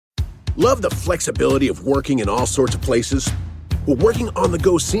Love the flexibility of working in all sorts of places? Well, working on the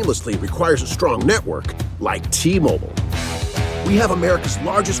go seamlessly requires a strong network like T-Mobile. We have America's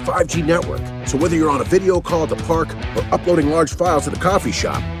largest 5G network, so whether you're on a video call at the park or uploading large files at the coffee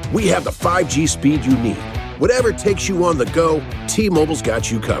shop, we have the 5G speed you need. Whatever takes you on the go, T-Mobile's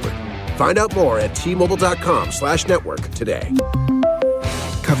got you covered. Find out more at T-Mobile.com/network today.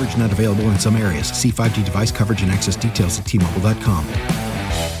 Coverage not available in some areas. See 5G device coverage and access details at T-Mobile.com.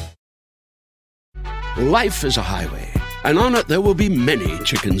 Life is a highway, and on it there will be many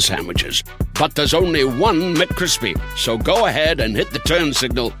chicken sandwiches. But there's only one McCrispy. So go ahead and hit the turn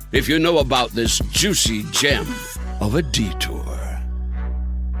signal if you know about this juicy gem of a detour.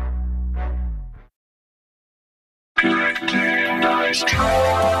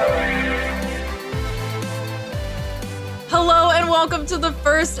 Hello and welcome to the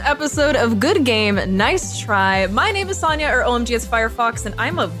first episode of Good Game, Nice Try. My name is Sonia, or OMG it's Firefox, and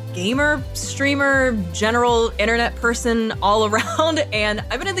I'm a gamer, streamer, general internet person all around, and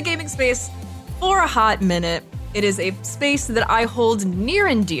I've been in the gaming space for a hot minute. It is a space that I hold near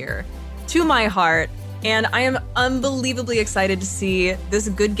and dear to my heart, and I am unbelievably excited to see this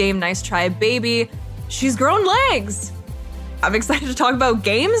Good Game, Nice Try baby. She's grown legs. I'm excited to talk about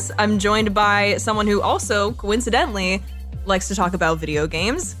games. I'm joined by someone who also, coincidentally, likes to talk about video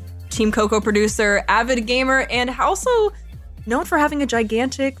games. Team Coco producer, avid gamer, and also known for having a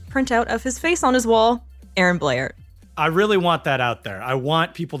gigantic printout of his face on his wall, Aaron Blair. I really want that out there. I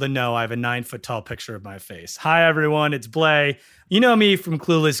want people to know I have a 9-foot tall picture of my face. Hi, everyone. It's Blay. You know me from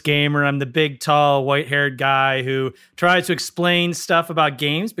Clueless Gamer. I'm the big, tall, white-haired guy who tries to explain stuff about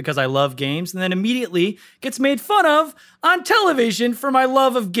games because I love games and then immediately gets made fun of on television for my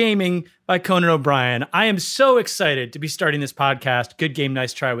love of gaming by Conan O'Brien. I am so excited to be starting this podcast, Good Game,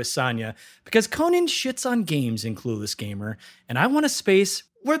 Nice Try with Sonia, because Conan shits on games in Clueless Gamer, and I want a space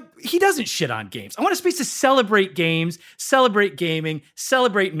where he doesn't shit on games. I want a space to celebrate games, celebrate gaming,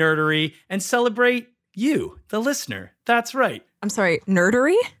 celebrate nerdery, and celebrate you, the listener. That's right. I'm sorry,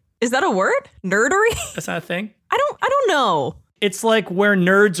 nerdery? Is that a word? Nerdery? That's not a thing? I don't know. It's like where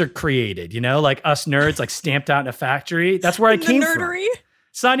nerds are created, you know, like us nerds, like stamped out in a factory. That's where I came nerdery? from.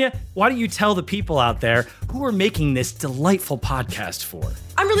 Sonia, why don't you tell the people out there who we're making this delightful podcast for?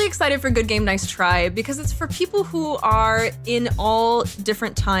 I'm really excited for Good Game, Nice Try because it's for people who are in all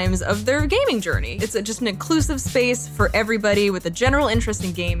different times of their gaming journey. It's just an inclusive space for everybody with a general interest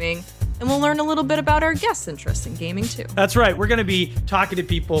in gaming. And we'll learn a little bit about our guests' interest in gaming, too. That's right. We're going to be talking to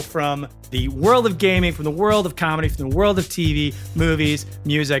people from the world of gaming, from the world of comedy, from the world of TV, movies,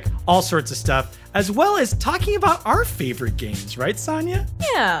 music, all sorts of stuff, as well as talking about our favorite games, right, Sonia?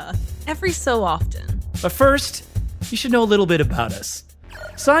 Yeah, every so often. But first, you should know a little bit about us.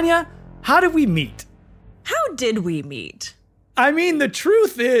 Sonia, how did we meet? How did we meet? I mean, the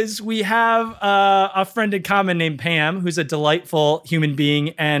truth is we have a friend in common named Pam, who's a delightful human being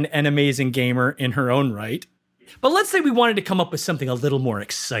and an amazing gamer in her own right. But let's say we wanted to come up with something a little more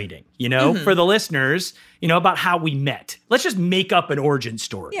exciting, you know, for the listeners, you know, about how we met. Let's just make up an origin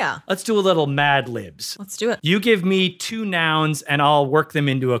story. Yeah. Let's do a little Mad Libs. Let's do it. You give me 2 nouns and I'll work them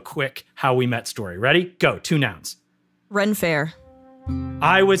into a quick how we met story. Ready? Go. 2 nouns. Ren Fair.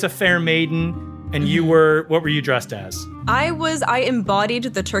 I was a fair maiden. And you were, what were you dressed as? I embodied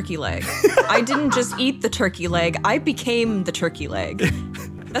the turkey leg. I didn't just eat the turkey leg, I became the turkey leg.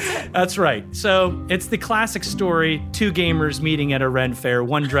 That's it. That's right. So it's the classic story, 2 gamers meeting at a Ren Fair,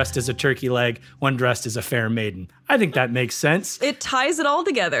 one dressed as a turkey leg, one dressed as a fair maiden. I think that makes sense. It ties it all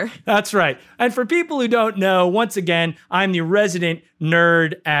together. That's right. And for people who don't know, once again, I'm the resident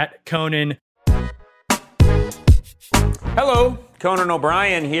nerd at Conan. Hello, Conan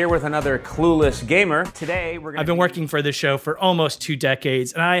O'Brien here with another Clueless Gamer. Today we're I've been working for this show for almost 2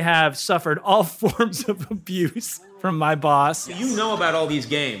 decades, and I have suffered all forms of abuse from my boss. So you know about all these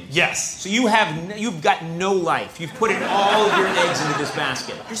games. Yes. So you've got no life. You've put in all your eggs into this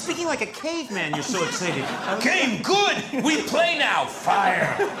basket. You're speaking like a caveman. You're so excited. Game, good. We play now.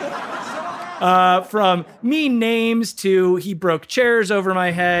 Fire. From mean names to he broke chairs over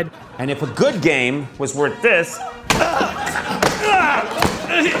my head. And if a good game was worth this,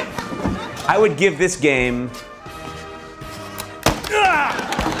 I would give this game.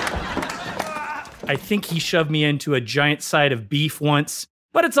 I think he shoved me into a giant side of beef once,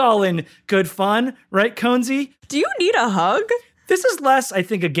 but it's all in good fun, right, Conzi? Do you need a hug? This is less, I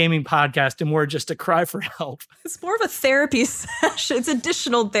think, a gaming podcast and more just a cry for help. It's more of a therapy session. It's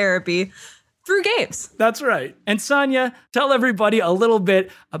additional therapy through games. That's right. And Sonia, tell everybody a little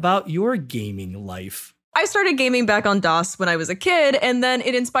bit about your gaming life. I started gaming back on DOS when I was a kid, and then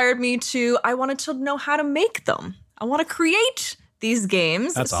it inspired me I wanted to know how to make them. I want to create these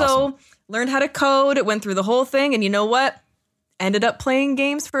games. That's so awesome. learned how to code, went through the whole thing, and you know what? Ended up playing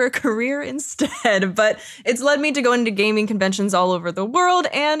games for a career instead. But it's led me to go into gaming conventions all over the world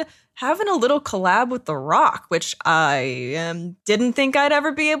and having a little collab with The Rock, which I didn't think I'd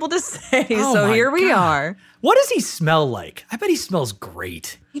ever be able to say. Oh So my here we God. are. What does he smell like? I bet he smells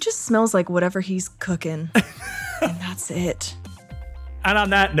great. He just smells like whatever he's cooking. And that's it. And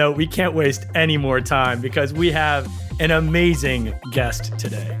on that note, we can't waste any more time because we have an amazing guest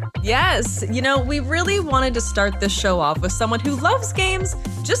today. Yes, you know, we really wanted to start this show off with someone who loves games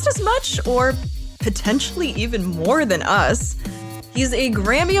just as much or potentially even more than us. He's a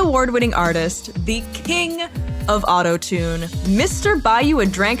Grammy Award-winning artist, the king of autotune, Mr. Buy You a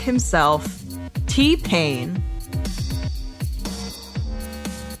Drank himself, T-Pain.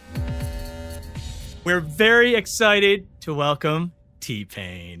 We're very excited to welcome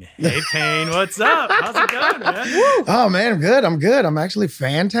T-Pain. Hey, Pain, what's up? How's it going, man? Oh man, I'm good. I'm actually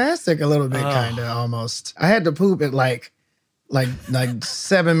fantastic a little bit, kind of almost. I had to poop at like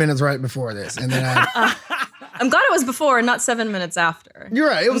 7 minutes right before this, and then I'm glad it was before and not 7 minutes after. you're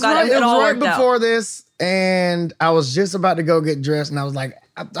right. It was glad right, it it was all right worked out. before this, and I was just about to go get dressed, and I was like,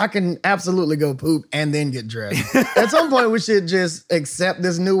 I can absolutely go poop and then get dressed. At some point, we should just accept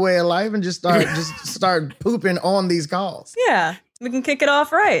this new way of life and just start pooping on these calls. Yeah, we can kick it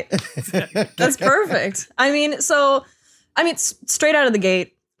off right. That's perfect. Straight out of the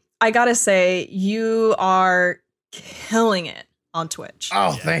gate, I gotta say, you are killing it on Twitch.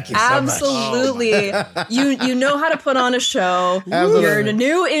 Oh, thank you so much. Absolutely. You know how to put on a show. Absolutely. Your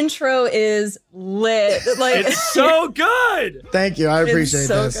new intro is lit. Like It's so good. Thank you. I appreciate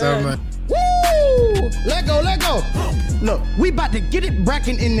so that so good. much. Woo! Let go. Look, we about to get it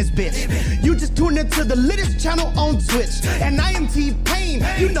brackin' in this bitch. You just tuned into the littest channel on Twitch. And I am T-Pain,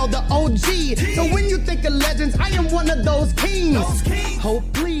 you know the OG. So when you think of legends, I am one of those kings. Oh,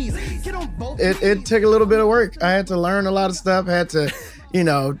 please, get on both. It took a little bit of work. I had to learn a lot of stuff, had to,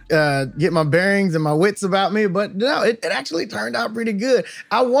 get my bearings and my wits about me. But no, it actually turned out pretty good.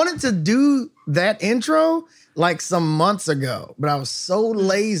 I wanted to do that intro like some months ago, but I was so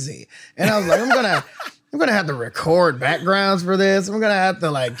lazy. And I was like, I'm gonna have to record backgrounds for this. I'm gonna have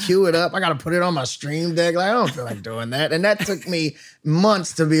to cue it up. I gotta put it on my stream deck. I don't feel like doing that. And that took me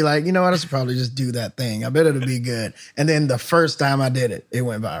months to be like, you know what, I should probably just do that thing. I bet it'll be good. And then the first time I did it, it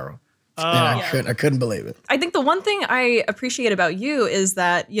went viral. And I couldn't believe it. I think the one thing I appreciate about you is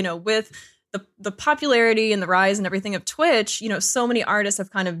that, with the popularity and the rise and everything of Twitch, so many artists have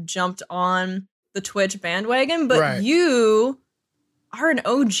kind of jumped on the Twitch bandwagon, but Right. you are an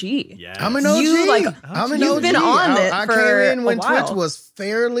OG. Yeah. I'm an OG. I'm an you've OG. been on it I for came in when a while. Twitch was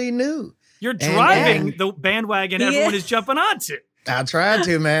fairly new. You're driving and- the bandwagon Yeah. everyone is jumping onto. I tried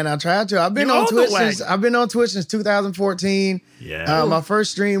to, man. I've been You on own the Twitch wagon. I've been on Twitch since 2014. Yeah. My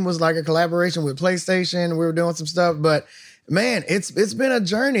first stream was like a collaboration with PlayStation. We were doing some stuff, but man, it's been a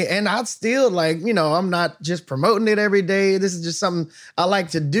journey, and I still I'm not just promoting it every day. This is just something I like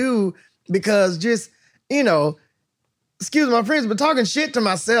to do because just excuse my friends, but talking shit to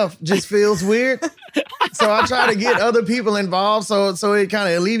myself just feels weird. So I try to get other people involved, so it kind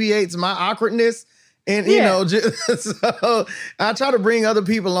of alleviates my awkwardness. And so I try to bring other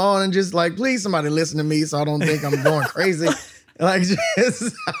people on and just please somebody listen to me so I don't think I'm going crazy. I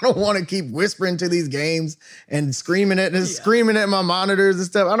don't want to keep whispering to these games and screaming at my monitors and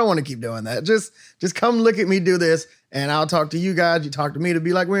stuff. I don't want to keep doing that. Just come look at me do this, and I'll talk to you guys. You talk to me to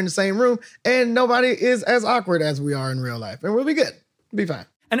be like we're in the same room, and nobody is as awkward as we are in real life, and we'll be good. Be fine.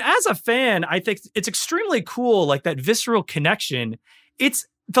 And as a fan, I think it's extremely cool, that visceral connection. It's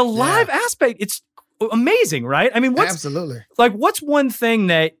the live aspect. It's amazing, right? I mean, Absolutely. What's one thing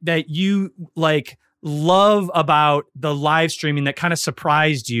that you love about the live streaming that kind of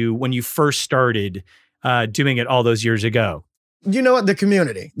surprised you when you first started doing it all those years ago? You know what? The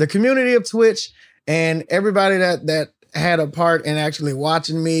community of Twitch, and everybody that had a part in actually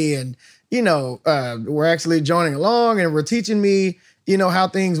watching me, and were actually joining along and were teaching me, how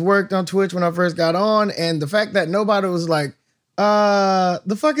things worked on Twitch when I first got on, and the fact that nobody was like,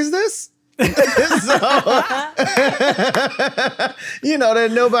 the fuck is this? That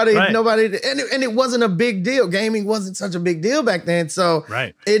nobody, and it wasn't a big deal. Gaming wasn't such a big deal back then. So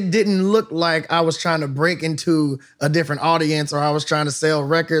it didn't look like I was trying to break into a different audience or I was trying to sell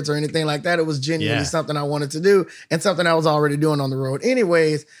records or anything like that. It was genuinely something I wanted to do and something I was already doing on the road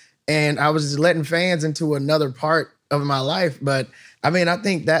anyways. And I was just letting fans into another part of my life. But I mean, I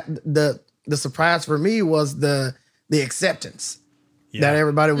think that the surprise for me was the acceptance. that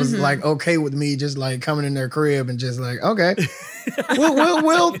everybody was like okay with me just like coming in their crib and just like, okay,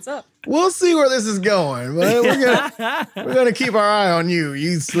 we'll see where this is going. But we're gonna keep our eye on you,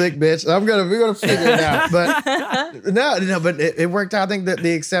 you slick bitch. We're gonna figure it out. But but it worked out. I think that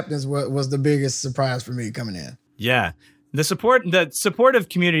the acceptance was the biggest surprise for me coming in. Yeah. The supportive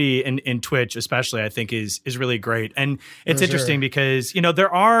community in Twitch, especially, I think is really great. And it's interesting because,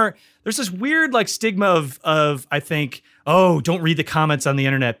 there's this weird like stigma of I think, oh, don't read the comments on the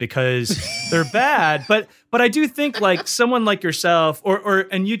internet because they're bad. But I do think like someone like yourself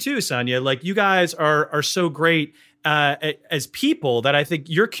and you too, Sonia, like you guys are so great as people that I think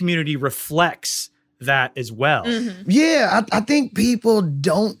your community reflects that as well. Mm-hmm. Yeah, I think people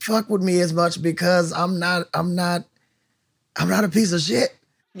don't fuck with me as much because I'm not a piece of shit.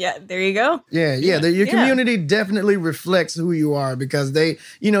 Yeah, there you go. Yeah. Your community definitely reflects who you are because they,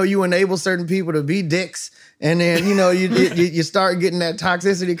 you enable certain people to be dicks. And then, you start getting that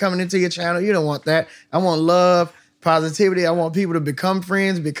toxicity coming into your channel. You don't want that. I want love, positivity. I want people to become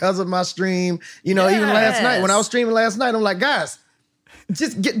friends because of my stream. Even last night, when I was streaming last night, I'm like, guys,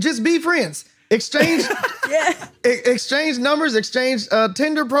 just be friends. Exchange, exchange numbers, exchange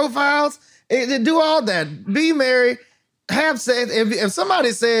Tinder profiles, do all that. Be merry. Have sex. If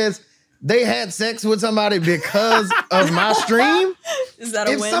somebody says they had sex with somebody because of my stream, is that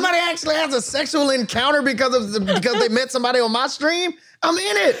a win? If somebody actually has a sexual encounter because they met somebody on my stream, I'm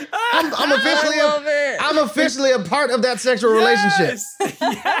in it. I'm officially a part of that sexual relationship. Yes.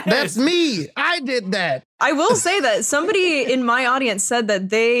 That's me. I did that. I will say that somebody in my audience said that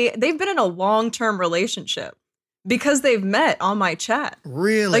they've been in a long-term relationship because they've met on my chat.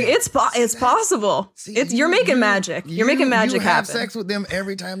 Really? Like it's possible. You're making magic. You're making magic happen. You have sex with them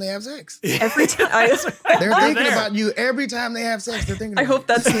every time they have sex. Every time. They're thinking about you every time they have sex. They're thinking about I hope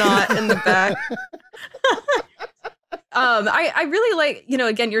that's not in the back. I really like,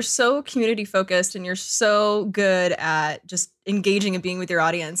 again, you're so community focused and you're so good at just engaging and being with your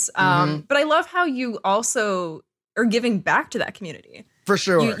audience. But I love how you also are giving back to that community. For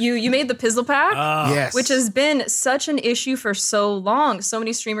sure. You made the Pizzle Pack, yes, which has been such an issue for so long. So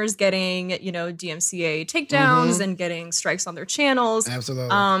many streamers getting, DMCA takedowns and getting strikes on their channels. Absolutely.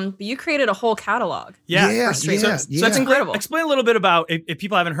 But you created a whole catalog. For streamers. So that's incredible. Explain a little bit about, if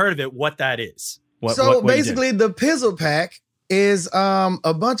people haven't heard of it, what that is. What basically, the Pizzle Pack is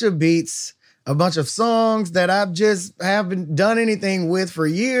a bunch of beats, a bunch of songs that I've just haven't done anything with for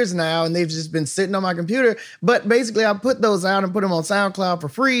years now, and they've just been sitting on my computer. But basically, I put those out and put them on SoundCloud for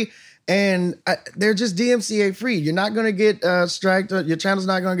free, and they're just DMCA free. You're not going to get striked. Your channel's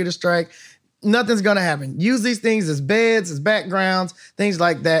not going to get a strike. Nothing's going to happen. Use these things as beds, as backgrounds, things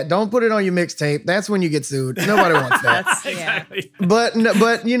like that. Don't put it on your mixtape. That's when you get sued. Nobody wants that. Exactly. But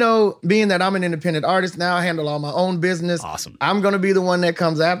being that I'm an independent artist now, I handle all my own business. Awesome. I'm going to be the one that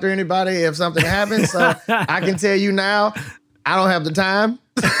comes after anybody if something happens. So I can tell you now, I don't have the time.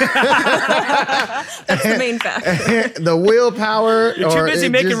 That's the main factor. The willpower. You're too busy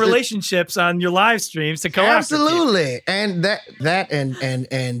making relationships on your live streams to go after people. Absolutely. And that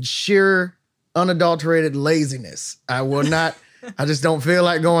and sheer unadulterated laziness. I will not. I just don't feel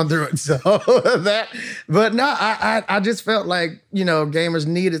like going through it. So I just felt like, gamers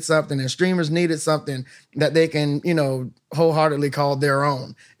needed something and streamers needed something that they can, wholeheartedly call their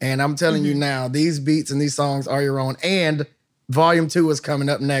own. And I'm telling you now, these beats and these songs are your own. And Volume 2 is coming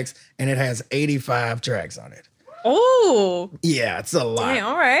up next, and it has 85 tracks on it. Oh. Yeah, it's a lot. Dang,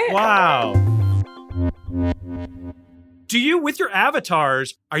 all right. Wow. Do you, with your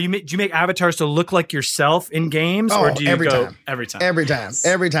avatars, do you make avatars to look like yourself in games, or do you every go time. every time?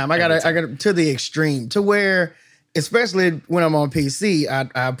 Every time. I got to the extreme to where, especially when I'm on PC,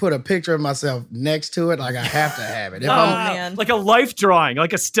 I put a picture of myself next to it. Like I have to have it. Man. Like a life drawing,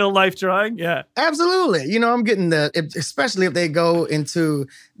 like a still life drawing. Yeah, absolutely. I'm getting especially if they go into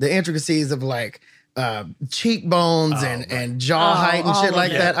the intricacies of like cheekbones and jaw height and shit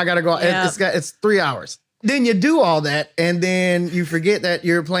like that. I got to go. Yeah. It's 3 hours. Then you do all that, and then you forget that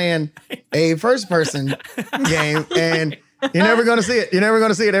you're playing a first-person game, and you're never going to see it. You're never going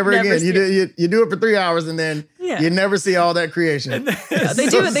to see it ever again. You do it for 3 hours, and then you never see all that creation. They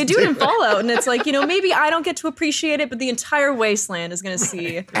do it in Fallout, and it's like, maybe I don't get to appreciate it, but the entire wasteland is going to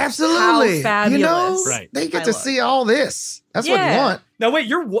see absolutely how fabulous. They get to see all this. That's what you want. Now,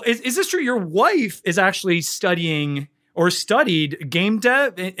 wait, is this true? Your wife is actually studying or studied game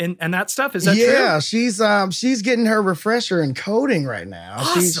dev and that stuff. Is that true? Yeah, she's getting her refresher in coding right now.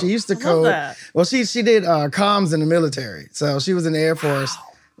 Awesome. She used to code. That. Well, she did comms in the military. So she was in the Air Force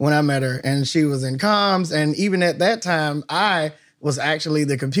when I met her, and she was in comms. And even at that time, I was actually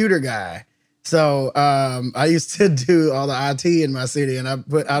the computer guy So I used to do all the IT in my city, and I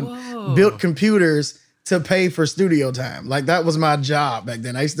built computers to pay for studio time. Like that was my job back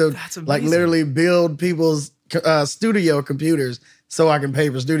then. I used to like literally build people's studio computers so I can pay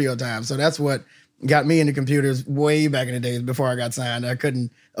for studio time. So that's what got me into computers way back in the days before I got signed. I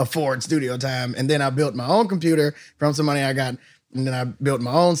couldn't afford studio time. And then I built my own computer from some money I got. And then I built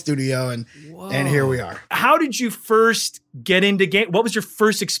my own studio and here we are. How did you first get into game? What was your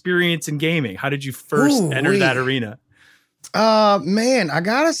first experience in gaming? How did you first enter that arena? Man, I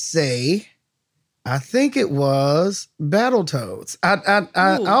gotta say, I think it was Battletoads. I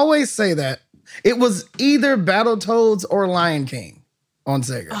always say that. It was either Battletoads or Lion King on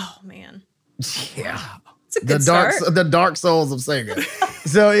Sega. Oh man. Yeah. It's a good start. The Dark Souls of Sega.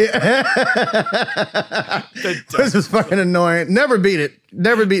 So yeah. This was fucking annoying. Never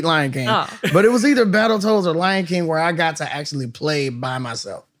beat Lion King. Oh. But it was either Battletoads or Lion King where I got to actually play by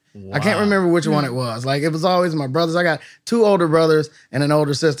myself. Wow. I can't remember which one it was. Like it was always my brothers. I got 2 older brothers and an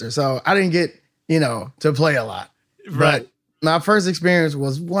older sister. So I didn't get, to play a lot. Right. But my first experience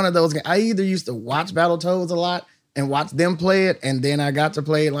was one of those games. I either used to watch Battletoads a lot and watch them play it, and then I got to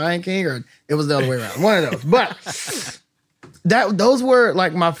play Lion King, or it was the other way around. One of those. But those were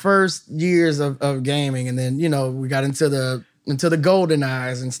like my first years of gaming, and then we got into the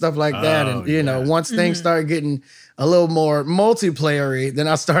GoldenEyes and stuff like that, and once things started getting a little more multiplayer-y, then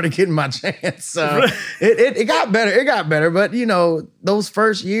I started getting my chance. So it got better. It got better, but those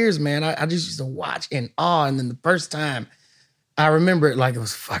first years, man, I just used to watch in awe, and then the first time I remember it like it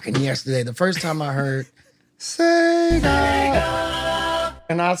was fucking yesterday. The first time I heard Sega.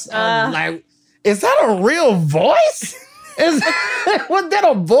 And I was like, is that a real voice? Was that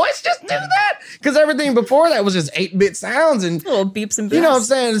a voice just do that? Because everything before that was just 8-bit sounds and little beeps and boops. You know what I'm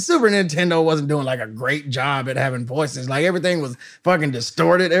saying? The Super Nintendo wasn't doing like a great job at having voices. Like everything was fucking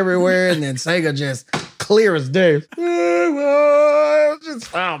distorted everywhere. And then Sega just clear as day. Oh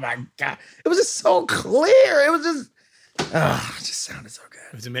my God. It was just so clear. It was just, it just sounded so good.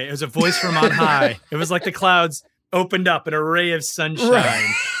 It was amazing. It was a voice from on high. It was like the clouds opened up, an array of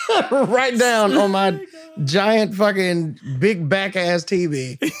sunshine. Right down on my giant fucking big back ass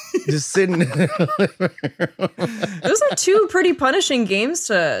TV. Just sitting there. Those are 2 pretty punishing games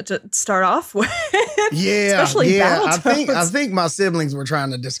to start off with. Yeah. Especially Battletoads. I think my siblings were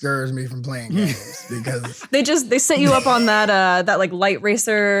trying to discourage me from playing games because they set you up on that like light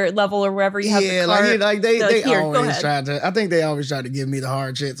racer level or wherever you have the cart. like they always tried to. I think they always tried to give me the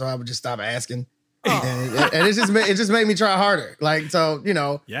hard shit, so I would just stop asking. And it just made me try harder. Like, so,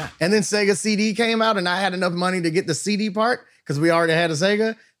 Yeah. And then Sega CD came out and I had enough money to get the CD part because we already had a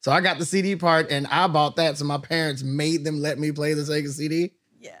Sega. So I got the CD part and I bought that. So my parents made them let me play the Sega CD.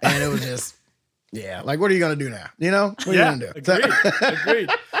 Yeah. And it was just, like, what are you going to do now? What are you going to do?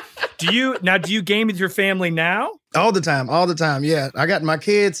 Agreed. Do you game with your family now? All the time. Yeah. I got my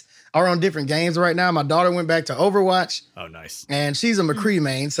kids are on different games right now. My daughter went back to Overwatch. Oh, nice. And she's a McCree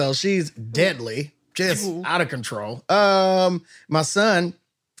main, so she's deadly, just out of control. My son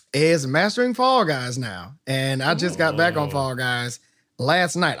is mastering Fall Guys now, and I just got back on Fall Guys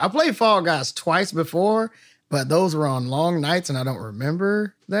last night. I played Fall Guys twice before, but those were on long nights, and I don't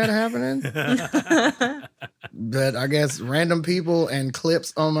remember that happening. But I guess random people and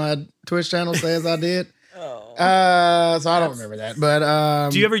clips on my Twitch channel says I did. So I don't remember that.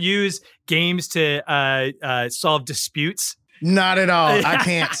 But do you ever use games to solve disputes? Not at all. I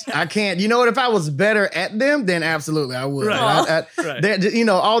can't. You know what? If I was better at them, then absolutely I would. Right. Right.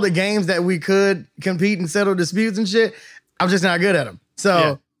 All the games that we could compete and settle disputes and shit, I'm just not good at them.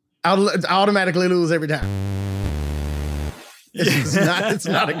 So I'll automatically lose every time. It's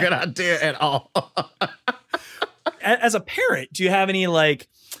not a good idea at all. As a parent, do you have any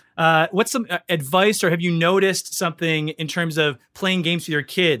what's some advice, or have you noticed something in terms of playing games with your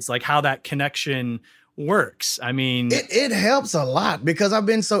kids, like how that connection works? I mean, it helps a lot because I've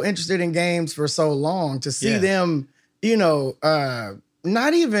been so interested in games for so long to see them,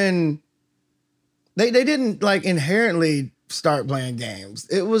 not even, they didn't like inherently start playing games.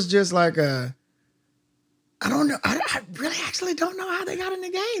 It was just like I don't know. I really actually don't know how they got into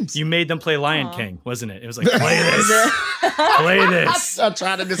games. You made them play Lion King, wasn't it? It was like, play this. Play this. I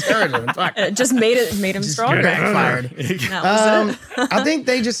tried to discourage them. It just made him stronger. Backfired. I think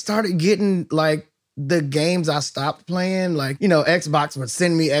they just started getting like the games I stopped playing. Like, Xbox would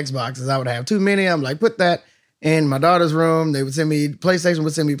send me Xboxes. I would have too many. I'm like, put that in my daughter's room. They would send me PlayStation,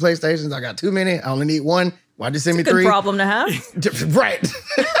 would send me PlayStations. I got too many. I only need one. Why'd you send me 3? Good problem to have. Right.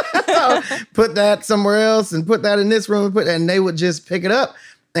 So put that somewhere else and put that in this room and they would just pick it up.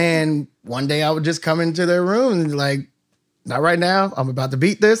 And one day I would just come into their room and like, not right now. I'm about to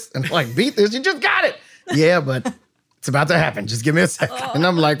beat this. And I'm like, beat this? You just got it. Yeah, but it's about to happen. Just give me a second. And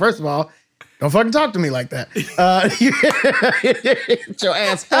I'm like, first of all, don't fucking talk to me like that. Get your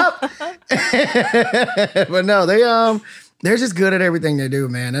ass up. But no, they're just good at everything they do,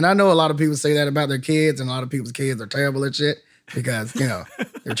 man. And I know a lot of people say that about their kids, and a lot of people's kids are terrible at shit because,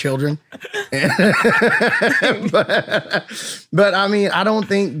 they're children. but I mean, I don't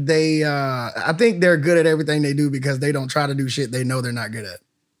think I think they're good at everything they do because they don't try to do shit they know they're not good at.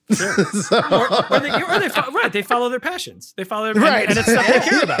 Sure. They follow their passions. They follow their and it's stuff they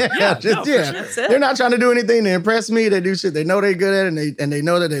care about. They're not trying to do anything to impress me. They do shit they know they're good at and they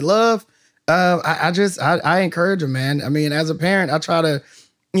know that they love. I encourage them, man. I mean, as a parent, I try to,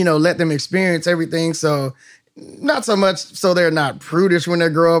 let them experience everything. So not so much so they're not prudish when they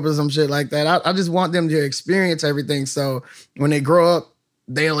grow up or some shit like that. I just want them to experience everything. So when they grow up,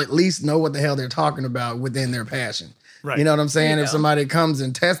 they'll at least know what the hell they're talking about within their passion. Right. You know what I'm saying? Yeah. If somebody comes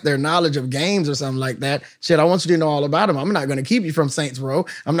and tests their knowledge of games or something like that, shit, I want you to know all about them. I'm not going to keep you from Saints Row.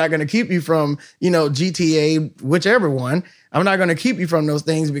 I'm not going to keep you from, GTA, whichever one. I'm not going to keep you from those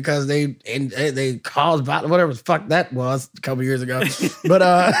things because they caused whatever the fuck that was a couple years ago. But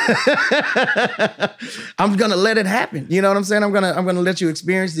I'm going to let it happen. You know what I'm saying? I'm going to let you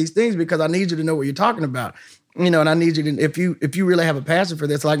experience these things because I need you to know what you're talking about. And I need you to, if you really have a passion for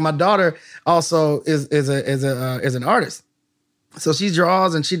this, like my daughter also is an artist. So she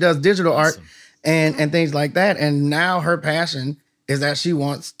draws and she does digital art and things like that. And now her passion is that she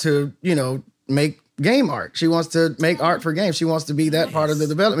wants to, make game art. She wants to make art for games. She wants to be that part of the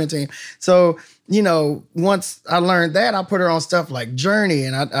development team. So, once I learned that, I put her on stuff like Journey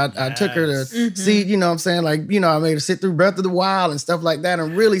and I took her to see, I made her sit through Breath of the Wild and stuff like that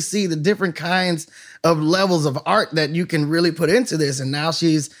and really see the different kinds of levels of art that you can really put into this. And now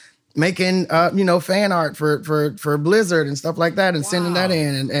she's making, fan art for Blizzard and stuff like that and sending that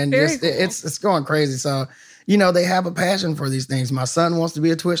in. And just, cool. It's going crazy. So, they have a passion for these things. My son wants to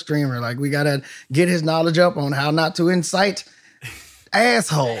be a Twitch streamer. Like, we got to get his knowledge up on how not to incite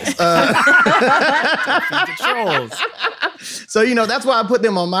assholes. So, that's why I put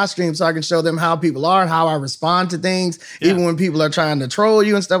them on my stream so I can show them how people are, how I respond to things, even when people are trying to troll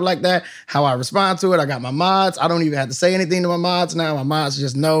you and stuff like that, how I respond to it. I got my mods. I don't even have to say anything to my mods now. My mods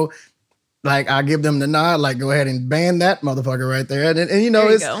just know. Like, I give them the nod, like, go ahead and ban that motherfucker right there. And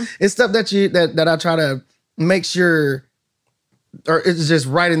it's stuff that I try to make sure, or it's just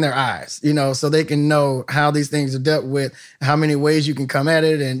right in their eyes, so they can know how these things are dealt with, how many ways you can come at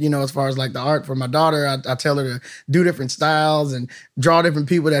it. And, as far as like the art for my daughter, I tell her to do different styles and draw different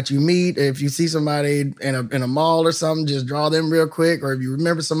people that you meet. If you see somebody in a mall or something, just draw them real quick. Or if you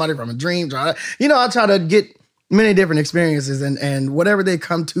remember somebody from a dream, draw it. I try to get many different experiences and whatever they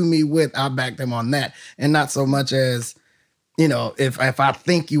come to me with, I back them on that. And not so much as, if I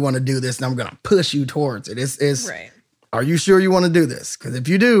think you want to do this, then I'm going to push you towards it. It's right. Are you sure you want to do this? Because if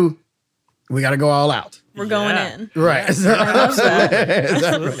you do, we got to go all out. We're going in. Right. Yes. I love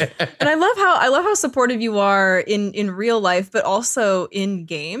that. And I love how supportive you are in real life, but also in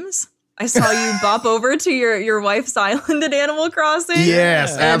games. I saw you bop over to your wife's island at Animal Crossing.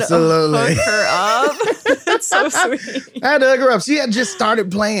 Yes, absolutely. Hook her up. That's so sweet. I had to hook her up. She had just started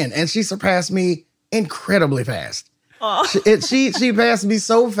playing, and she surpassed me incredibly fast. She passed me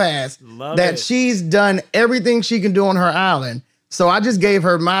so fast that she's done everything she can do on her island. So I just gave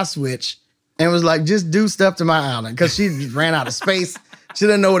her my Switch and was like, just do stuff to my island because she ran out of space. She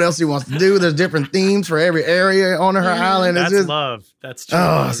doesn't know what else she wants to do. There's different themes for every area on her island. That's just love. That's true.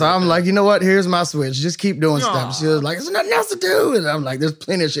 So I'm like, you know what? Here's my Switch. Just keep doing stuff. She was like, there's nothing else to do. And I'm like, there's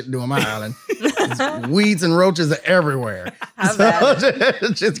plenty of shit to do on my island. Weeds and roaches are everywhere.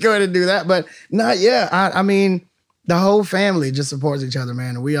 Just go ahead and do that. But I mean, the whole family just supports each other,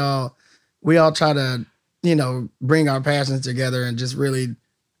 man. And we all try to, bring our passions together and just really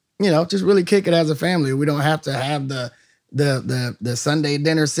kick it as a family. We don't have to have the Sunday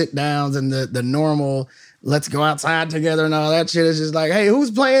dinner sit downs and the normal let's go outside together and all that shit. It's just like, hey,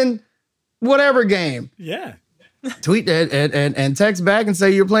 who's playing whatever game? Yeah. Tweet that and text back and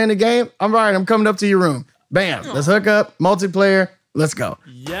say you're playing the game. I'm all right. I'm coming up to your room. Bam. Let's hook up. Multiplayer. Let's go.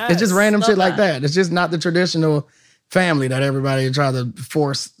 Yes. It's just random shit like that. It's just not the traditional family that everybody try to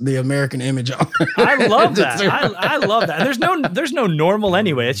force the American image on. I love that. I love that. And there's no normal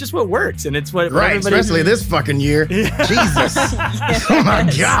anyway. It's just what works, and it's what right. Especially this fucking year. Yeah. Jesus. Yes. Oh my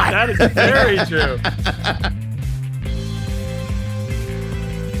God. That is very true.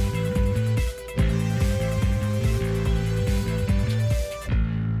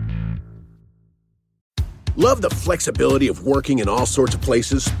 Love the flexibility of working in all sorts of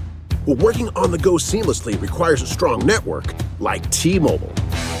places? Well, working on the go seamlessly requires a strong network like T-Mobile.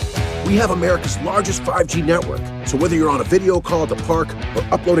 We have America's largest 5G network, so whether you're on a video call at the park or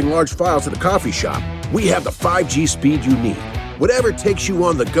uploading large files at a coffee shop, we have the 5G speed you need. Whatever takes you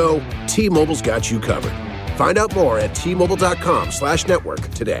on the go, T-Mobile's got you covered. Find out more at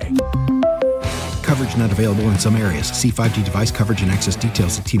T-Mobile.com/network today. Coverage not available in some areas. See 5G device coverage and access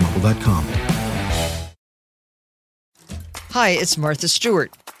details at T-Mobile.com. Hi, it's Martha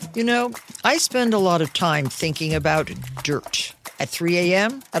Stewart. You know, I spend a lot of time thinking about dirt. At 3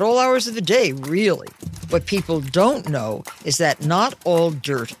 a.m., at all hours of the day, really. What people don't know is that not all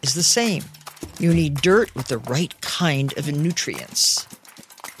dirt is the same. You need dirt with the right kind of nutrients.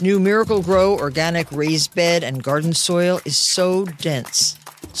 New Miracle-Gro organic raised bed and garden soil is so dense,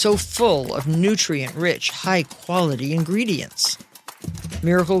 so full of nutrient-rich, high-quality ingredients.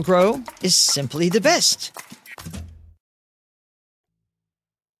 Miracle-Gro is simply the best.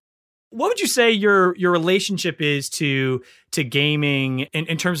 What would you say your relationship is to gaming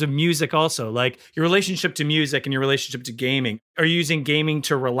in terms of music also? Like your relationship to music and your relationship to gaming. Are you using gaming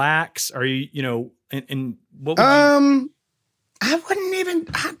to relax? Are you, and what would you... I wouldn't even,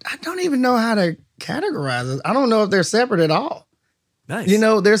 I don't even know how to categorize it. I don't know if they're separate at all. Nice.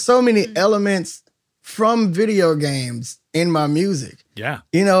 There's so many elements from video games in my music. Yeah.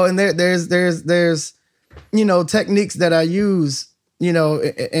 And there's techniques that I use,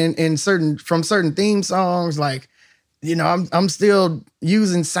 in certain theme songs, like, I'm still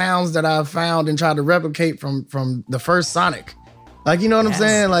using sounds that I've found and try to replicate from the first Sonic. Like, you know what I'm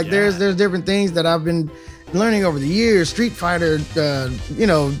saying? Like there's different things that I've been learning over the years, Street Fighter,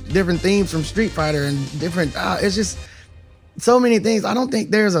 different themes from Street Fighter and different, it's just so many things. I don't think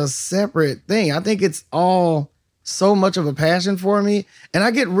there's a separate thing. I think it's all so much of a passion for me. And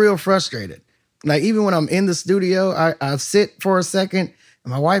I get real frustrated. Like even when I'm in the studio, I sit for a second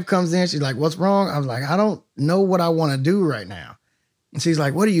and my wife comes in, she's like, "What's wrong?" I'm like, "I don't know what I want to do right now." And she's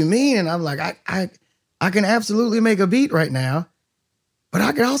like, "What do you mean?" And I'm like, I can absolutely make a beat right now, but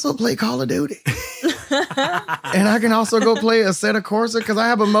I can also play Call of Duty. And I can also go play Assetto Corsa because I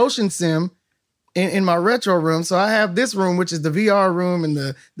have a motion sim in my retro room. So I have this room, which is the VR room and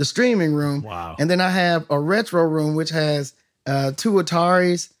the streaming room. Wow. And then I have a retro room, which has 2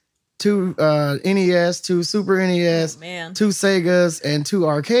 Ataris, 2 NES, 2 Super NES, 2 Segas, and 2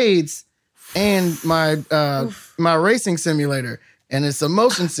 arcades, and my racing simulator. And it's a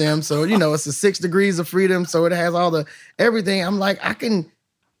motion sim, so it's a 6 degrees of freedom, so it has all the everything. I'm like,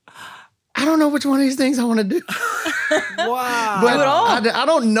 I don't know which one of these things I want to do. Wow. But I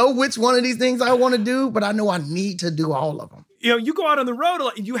don't know which one of these things I want to do, but I know I need to do all of them. You go out on the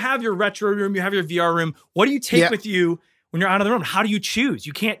road, you have your retro room, you have your VR room. What do you take with you when you're out on the road? How do you choose?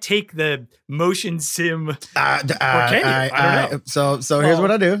 You can't take the motion sim. Or can you? I don't know. So here's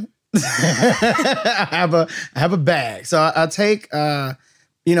what I do. I have a bag. So I take, I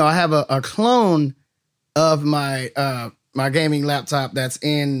have a clone of my gaming laptop that's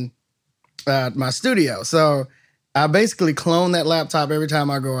in my studio. So I basically clone that laptop every time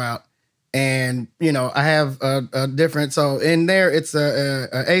I go out. And, I have a different, so in there it's a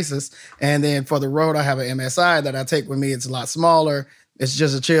Asus. And then for the road, I have an MSI that I take with me. It's a lot smaller. It's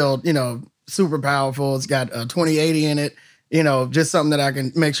just a chilled, super powerful. It's got a 2080 in it, just something that I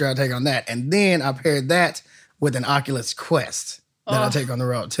can make sure I take on that. And then I paired that with an Oculus Quest that I take on the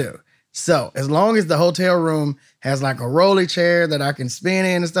road too. So as long as the hotel room has like a rolly chair that I can spin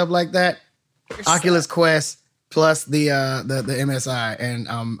in and stuff like that, Oculus Quest plus the MSI, and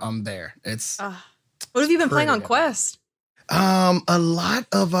I'm there. It's what have you been playing on Quest? A lot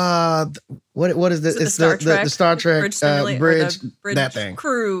of what is this? It's the Star Trek bridge that thing.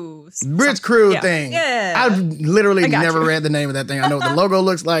 Bridge crew thing. Yeah. I've literally never read the name of that thing. I know what the logo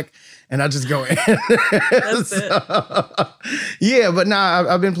looks like, and I just go in. That's it. Yeah, but now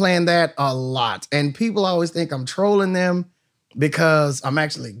I've been playing that a lot, and people always think I'm trolling them because I'm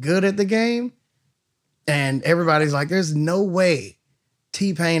actually good at the game. And everybody's like, "There's no way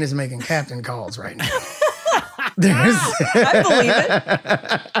T-Pain is making captain calls right now." I believe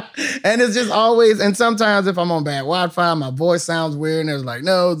it. And it's just always, and sometimes if I'm on bad Wi-Fi, my voice sounds weird, and it's like,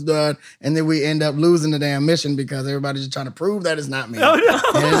 "No, it's done." And then we end up losing the damn mission because everybody's just trying to prove that it's not me. Oh, no.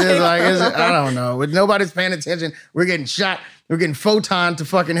 And it's just like, I don't know. With nobody's paying attention, we're getting shot. We're getting photon to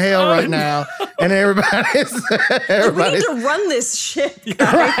fucking hell right now. And everybody's we need to run this shit,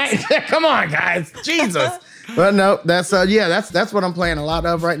 guys. Right. Come on, guys. Jesus. But no, that's what I'm playing a lot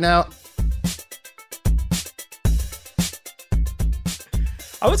of right now.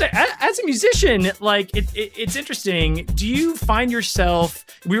 I would say, as a musician, like it's interesting. Do you find yourself?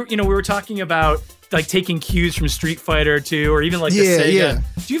 We were talking about like taking cues from Street Fighter 2 or even like the Sega.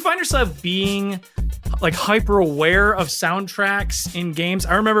 Do you find yourself being like hyper aware of soundtracks in games?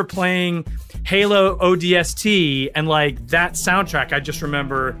 I remember playing Halo ODST, and like that soundtrack, I just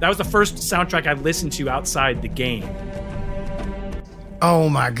remember that was the first soundtrack I listened to outside the game. Oh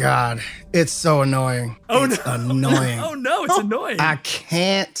my God. It's so annoying. Oh, it's no. annoying. Oh no, it's annoying. I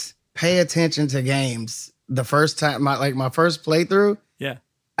can't pay attention to games the first time, my first playthrough. Yeah.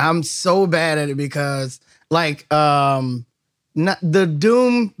 I'm so bad at it because like not the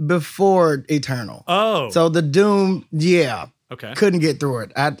Doom before Eternal. Oh. So the Doom, yeah. Okay. Couldn't get through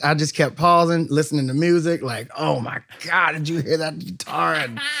it. I just kept pausing, listening to music, like, oh my God, did you hear that guitar?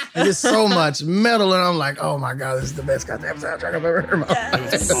 And there's so much metal, and I'm like, oh my God, this is the best goddamn soundtrack I've ever heard in my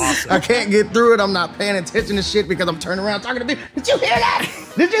life. Awesome. I can't get through it. I'm not paying attention to shit because I'm turning around talking to people. Did you hear that?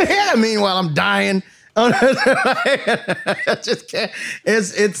 Did you hear that? Meanwhile, I'm dying. I just can't.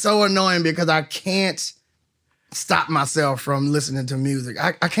 It's so annoying because I can't stop myself from listening to music.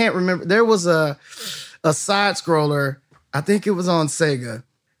 I can't remember. There was a side scroller. I think it was on Sega.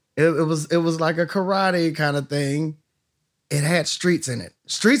 It was like a karate kind of thing. It had streets in it.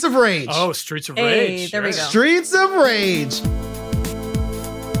 Streets of Rage. Oh, Streets of Rage. There we go. Streets of Rage.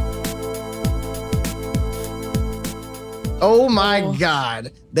 Oh my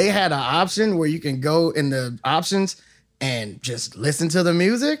God. They had an option where you can go in the options and just listen to the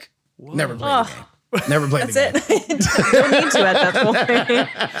music. Whoa. Never played the game. Never played the game. That's it. Don't need to at that point.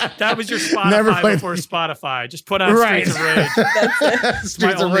 That was your Spotify before Spotify. Just put on Streets of Rage. That's it.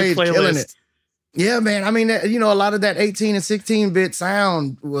 Streets of Rage, killing it. Yeah, man. I mean, you know, a lot of that 18 and 16-bit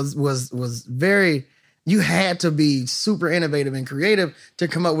sound was very. You had to be super innovative and creative to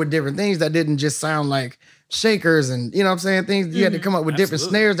come up with different things that didn't just sound like shakers and, you know what I'm saying, things. You had to come up with different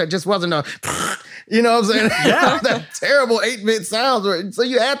snares that just wasn't a, you know what I'm saying? Yeah. That terrible 8-bit sounds. So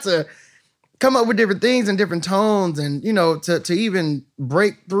you had to come up with different things and different tones and, you know, to even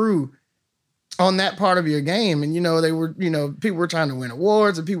break through on that part of your game. And, you know, they were, you know, people were trying to win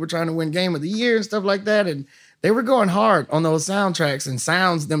awards and people were trying to win Game of the Year and stuff like that. And they were going hard on those soundtracks and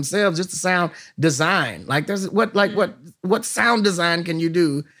sounds themselves, just the sound design. Like there's what sound design can you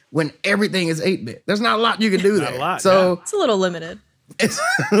do when everything is 8-bit? There's not a lot you can do there. Not a lot, so It's a little limited. it's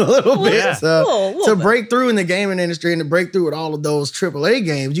a little bit. Yeah. To break through in the gaming industry and to break through with all of those AAA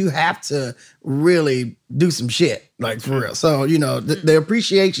games, you have to really do some shit, like for real. So, you know, the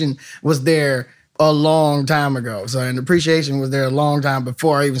appreciation was there a long time ago. So, and the appreciation was there a long time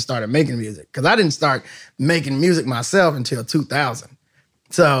before I even started making music. Because I didn't start making music myself until 2000.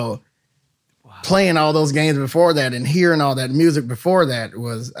 So, playing all those games before that and hearing all that music before that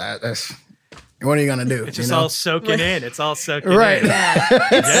was... what are you gonna do? It's just all soaking in. It's all soaking in. Right.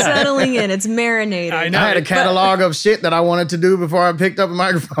 It's settling in. It's marinating. I know. I had a catalog of shit that I wanted to do before I picked up a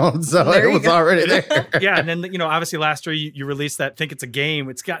microphone, so There it you was go. already there. Yeah, and then, you know, obviously last year you released that Think It's a Game.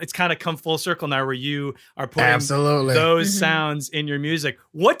 It's kind of come full circle now where you are putting Absolutely. those sounds in your music.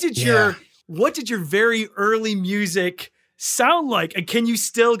 What did your very early music sound like? And can you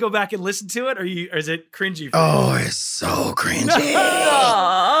still go back and listen to it, or is it cringy for you? Oh, it's so cringy.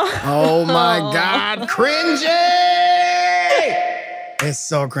 Oh my God, cringy! It's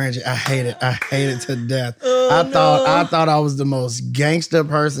so cringy. I hate it. I hate it to death. I thought I was the most gangster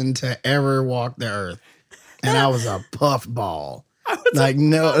person to ever walk the earth, and I was a puffball.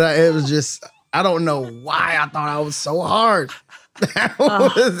 It was just. I don't know why I thought I was so hard. That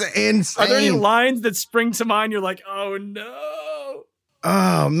was insane. Are there any lines that spring to mind? You're like, oh no.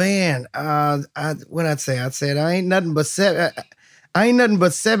 Oh man, what I'd say? I'd say I ain't nothing but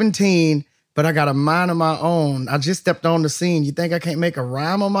 17, but I got a mind of my own. I just stepped on the scene. You think I can't make a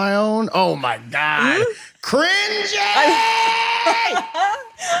rhyme on my own? Oh my God, cringy!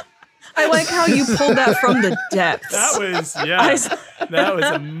 I like how you pulled that from the depths. That was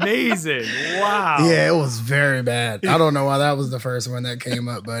amazing. Wow. Yeah, it was very bad. I don't know why that was the first one that came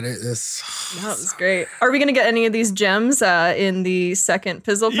up, but it's That was great. Are we going to get any of these gems in the second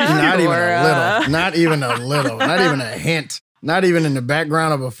Pizzle pack? not even a little. Not even a little. Not even a hint. Not even in the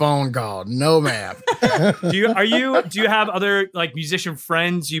background of a phone call. No, ma'am. Do you have other like musician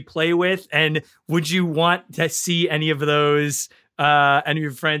friends you play with, and would you want to see any of those? Any of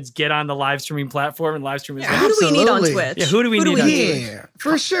your friends get on the live streaming platform and live stream as well? Who do we need on Twitch? Yeah, who do we need on Twitch? Yeah,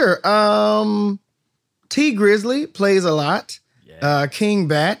 for sure. T Grizzly plays a lot. Yeah. King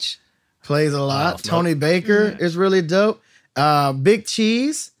Batch plays a lot. Tony Baker is really dope. Big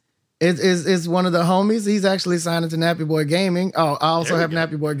Cheese is one of the homies. He's actually signed into Nappy Boy Gaming. Oh, I also have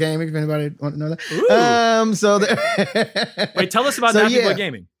Nappy Boy Gaming, if anybody want to know that. Wait, tell us about Nappy Boy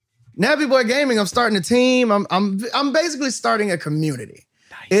Gaming. Nappy Boy Gaming, I'm starting a team. I'm basically starting a community.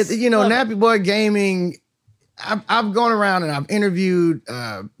 Nice. Nappy Boy Gaming. I've gone around and I've interviewed,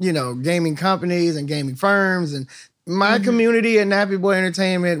 gaming companies and gaming firms, and my community at Nappy Boy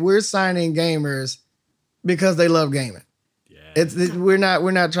Entertainment. We're signing gamers because they love gaming. Yeah. We're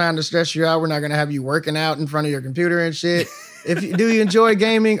not trying to stress you out. We're not going to have you working out in front of your computer and shit. Do you enjoy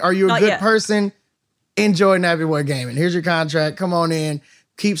gaming? Are you a good person? Enjoy Nappy Boy Gaming. Here's your contract. Come on in.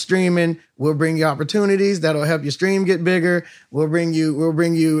 Keep streaming. We'll bring you opportunities that'll help your stream get bigger. We'll bring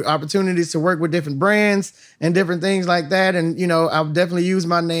you opportunities to work with different brands and different things like that. And, I'll definitely use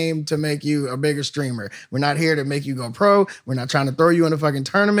my name to make you a bigger streamer. We're not here to make you go pro. We're not trying to throw you in a fucking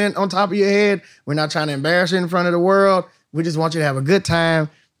tournament on top of your head. We're not trying to embarrass you in front of the world. We just want you to have a good time.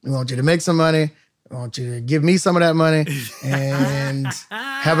 We want you to make some money. I want you to give me some of that money and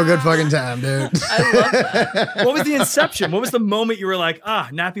have a good fucking time, dude. I love that. What was the inception? What was the moment you were like,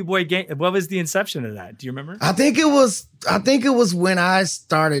 Nappy Boy Game? What was the inception of that? Do you remember? I think it was when I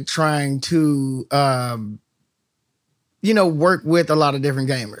started trying to, work with a lot of different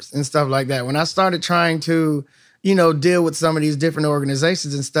gamers and stuff like that. When I started trying to, deal with some of these different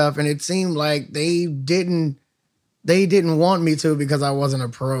organizations and stuff, and it seemed like they didn't want me to because I wasn't a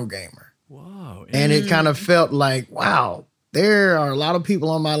pro gamer. Whoa. And it kind of felt like, wow, there are a lot of people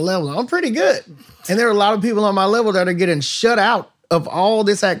on my level. I'm pretty good. And there are a lot of people on my level that are getting shut out of all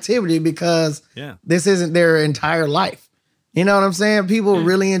this activity because this isn't their entire life. You know what I'm saying? People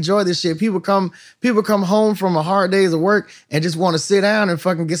really enjoy this shit. People come home from a hard days of work and just want to sit down and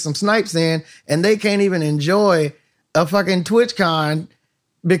fucking get some snipes in, and they can't even enjoy a fucking TwitchCon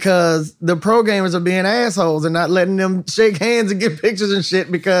because the pro gamers are being assholes and not letting them shake hands and get pictures and shit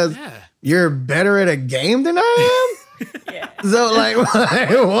because you're better at a game than I am? So like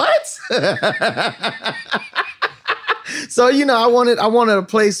what? So, I wanted a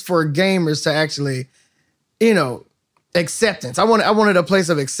place for gamers to actually, acceptance. I wanted a place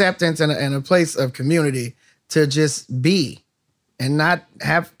of acceptance and a place of community to just be and not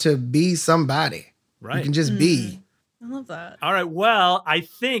have to be somebody. Right. You can just be. I love that. All right. Well, I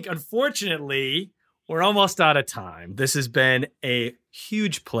think, unfortunately, we're almost out of time. This has been a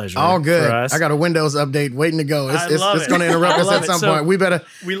huge pleasure. All good. For us. I got a Windows update waiting to go. It's going to interrupt us at some So point. We better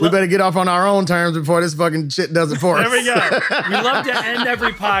get off on our own terms before this fucking shit does it for us. There we go. We love to end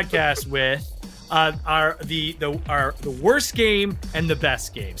every podcast with the worst game and the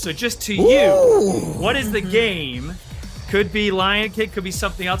best game. So just to you, what is the game? Could be Lion King, could be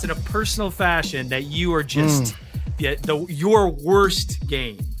something else in a personal fashion that you are just your worst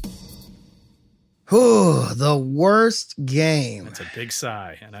game. The worst game. That's a big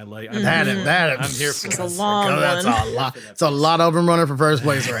sigh, and I like I'm here for it's it. a long one. That's a lot. It's a lot of them running for first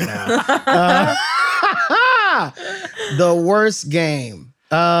place right now. The worst game.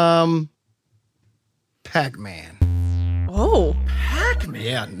 Pac-Man. Oh, Pac-Man.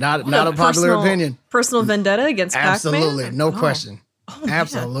 Yeah, not a popular opinion. Personal vendetta against Pac-Man? Absolutely, no question. Oh,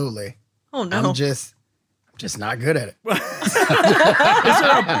 absolutely. Oh no. I'm just not good at it.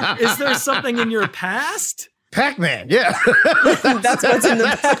 Is there something in your past? Pac-Man, yeah. That's what's in the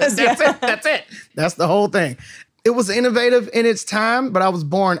past. That's it. That's the whole thing. It was innovative in its time, but I was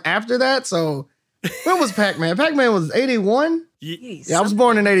born after that. So when was Pac-Man? Pac-Man was 81? Yeah, I was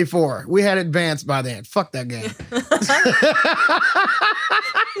born in 84. We had Advanced by then. Fuck that game.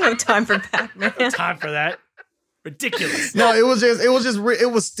 No time for Pac-Man. No time for that. Ridiculous. No, it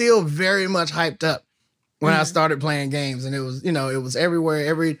was still very much hyped up when I started playing games, and it was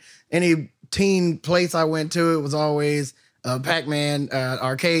everywhere. Any teen place I went to, it was always Pac-Man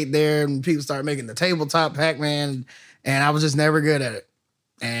arcade there, and people started making the tabletop Pac-Man, and I was just never good at it.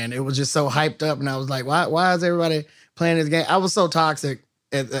 And it was just so hyped up, and I was like, why is everybody playing this game? I was so toxic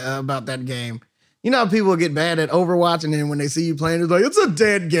about that game. You know how people get bad at Overwatch, and then when they see you playing, it's like, it's a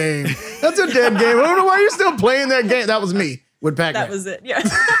dead game. That's a dead game. I don't know why you're still playing that game. That was me with Pac-Man. That was it, yeah.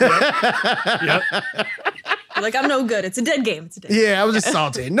 Yep. You're like, I'm no good. It's a dead game. It's a dead game. Yeah, I was just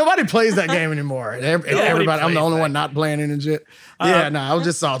salty. Nobody plays that game anymore. Everybody, I'm the only one not playing it and shit. I was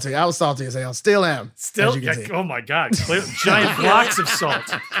just salty. I was salty as hell. Still am. Still? Oh my God. Giant blocks of salt.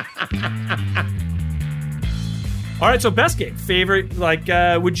 All right, so best game. Favorite,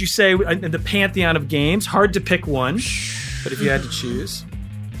 would you say in the pantheon of games? Hard to pick one, but if you had to choose.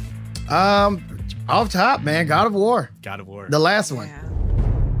 Off top, man, God of War. God of War. The last one. Yeah.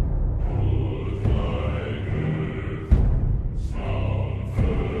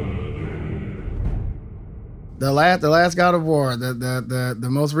 The last God of War, the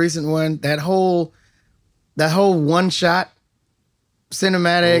most recent one, that whole one shot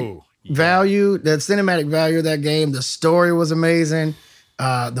cinematic value, the cinematic value of that game, the story was amazing,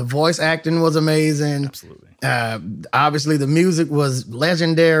 the voice acting was amazing. Absolutely. Obviously, the music was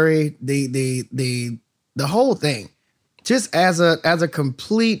legendary. The whole thing, just as a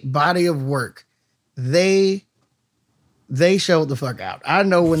complete body of work, they showed the fuck out. I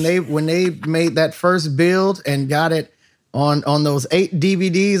know when they made that first build and got it on those 8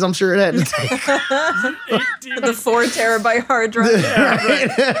 DVDs, I'm sure it had to take the 4 terabyte hard drive.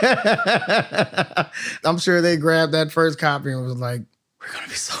 I'm sure they grabbed that first copy and was like, "We're gonna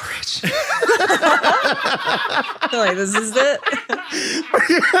be so rich." Like, this is it. We're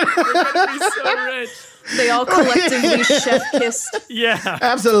gonna be so rich. They all collectively chef kissed. Yeah,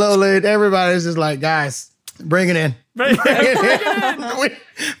 absolutely. Everybody's just like, "Guys, bring it in." Bring it in.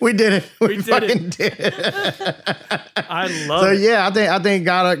 We did it. We fucking did it. I love so it. Yeah, I think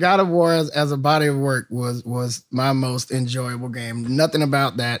God of War as a body of work was my most enjoyable game. Nothing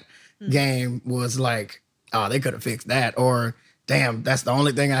about that game was like, oh, they could have fixed that, or damn, that's the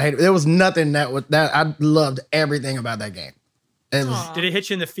only thing I hated. There was nothing that I loved everything about that game. Did it hit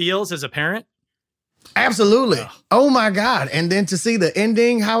you in the feels as a parent? Absolutely. Oh my God. And then to see the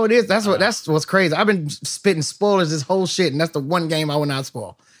ending, how it is, that's what's crazy. I've been spitting spoilers this whole shit, and that's the one game I will not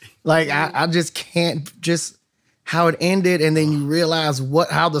spoil. Like I just can't, just how it ended, and then you realize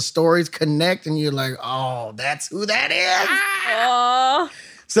how the stories connect, and you're like, oh, that's who that is.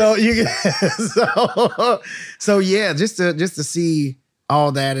 So so yeah, just to see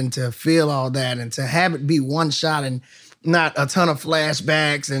all that and to feel all that and to have it be one shot and not a ton of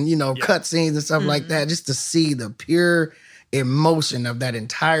flashbacks and, cutscenes and stuff like that, just to see the pure emotion of that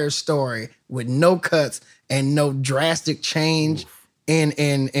entire story with no cuts and no drastic change in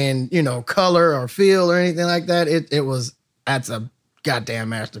color or feel or anything like that. That's a goddamn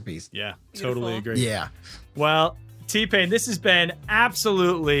masterpiece. Yeah, totally agree. Yeah. Well, T-Pain, this has been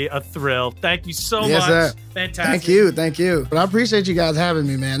absolutely a thrill. Thank you so much. Sir. Fantastic. Thank you. But I appreciate you guys having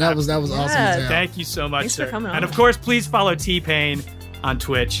me, man. That was awesome as hell. Thank you so much, Thanks sir. for coming on. And of course, please follow T-Pain on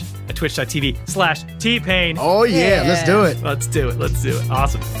Twitch at twitch.tv/T-Pain. Oh yeah, let's do it. Let's do it.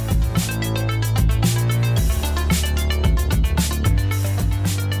 Awesome.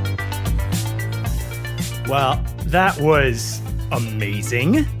 Well, that was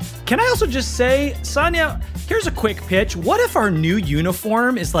amazing. Can I also just say, Sonia, here's a quick pitch. What if our new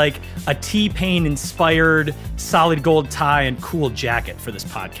uniform is like a T-Pain inspired solid gold tie and cool jacket for this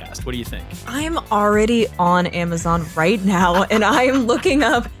podcast? What do you think? I'm already on Amazon right now, and I am looking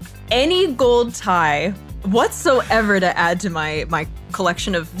up any gold tie whatsoever to add to my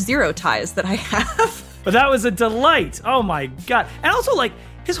collection of 0 ties that I have. But that was a delight. Oh my God. And also, like,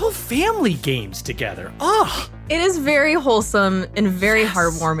 his whole family games together. Oh. It is very wholesome and very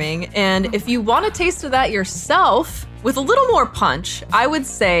heartwarming. And if you want a taste of that yourself with a little more punch, I would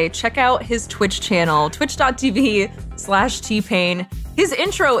say check out his Twitch channel, twitch.tv/T-Pain. His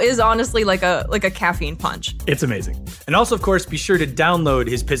intro is honestly like a caffeine punch. It's amazing. And also, of course, be sure to download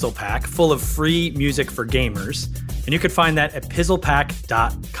his Pizzle Pack full of free music for gamers. And you can find that at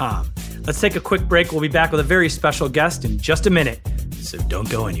pizzlepack.com. Let's take a quick break. We'll be back with a very special guest in just a minute. So don't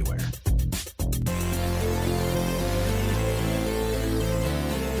go anywhere.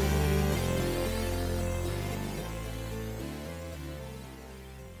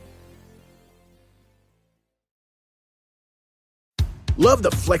 Love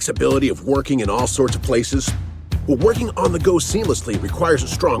the flexibility of working in all sorts of places? Well, working on the go seamlessly requires a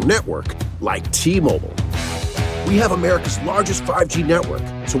strong network like T-Mobile. We have America's largest 5G network,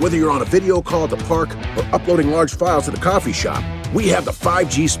 so whether you're on a video call at the park or uploading large files at a coffee shop, we have the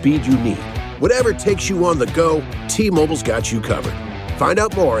 5G speed you need. Whatever takes you on the go, T-Mobile's got you covered. Find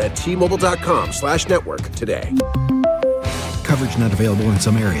out more at T-Mobile.com/network today. Coverage not available in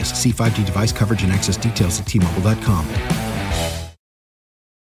some areas. See 5G device coverage and access details at T-Mobile.com.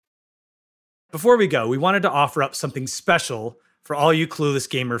 Before we go, we wanted to offer up something special for all you Clueless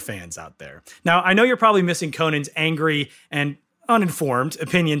Gamer fans out there. Now, I know you're probably missing Conan's angry and uninformed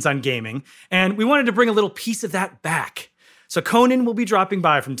opinions on gaming, and we wanted to bring a little piece of that back. So Conan will be dropping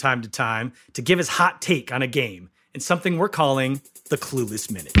by from time to time to give his hot take on a game in something we're calling the Clueless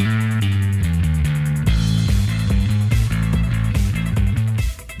Minute.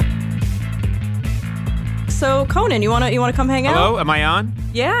 So Conan, you wanna come hang out? Hello, am I on?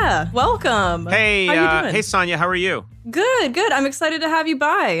 Yeah, welcome. Hey, how you doing? Hey Sonia, how are you? Good. I'm excited to have you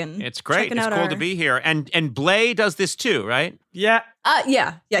by and it's great. checking It's out cool to be here. And Blay does this too, right? Yeah.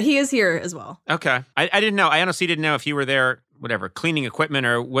 Yeah, he is here as well. Okay. I didn't know. I honestly didn't know if you were there, whatever, cleaning equipment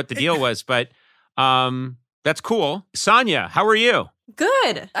or what the deal was, but that's cool. Sonia, how are you?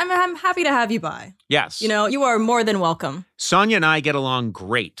 Good. I'm happy to have you by. Yes. You know, you are more than welcome. Sonia and I get along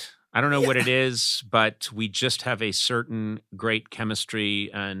great. I don't know what it is, but we just have a certain great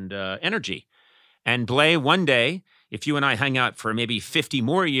chemistry and energy. And Blay, one day, if you and I hang out for maybe 50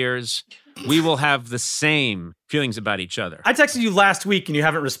 more years, we will have the same feelings about each other. I texted you last week and you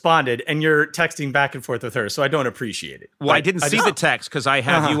haven't responded, and you're texting back and forth with her, so I don't appreciate it. Well, I didn't see the text because I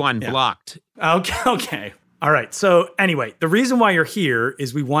have you on blocked. Okay. All right. So anyway, the reason why you're here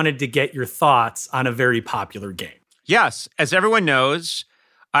is we wanted to get your thoughts on a very popular game. Yes. As everyone knows,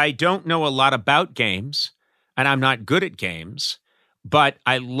 I don't know a lot about games, and I'm not good at games, but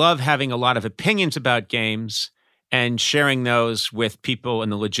I love having a lot of opinions about games and sharing those with people in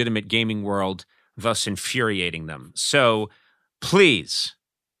the legitimate gaming world, thus infuriating them. So please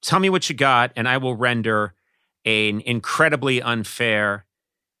tell me what you got, and I will render an incredibly unfair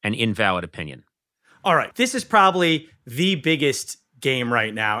and invalid opinion. All right. This is probably the biggest game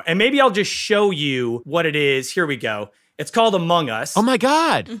right now. And maybe I'll just show you what it is. Here we go. It's called Among Us. Oh my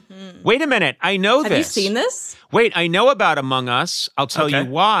God. Mm-hmm. Wait a minute. I know this. Have you seen this? Wait, I know about Among Us. I'll tell you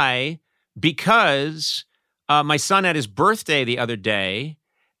why. Because my son had his birthday the other day,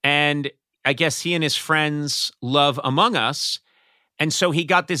 and I guess he and his friends love Among Us. And so he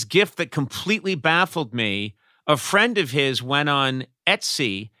got this gift that completely baffled me. A friend of his went on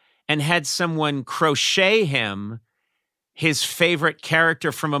Etsy and had someone crochet him his favorite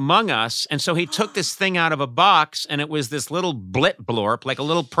character from Among Us. And so he took this thing out of a box, and it was this little blip blorp, like a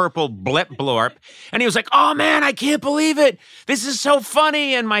little purple blip blorp. And he was like, oh man, I can't believe it. This is so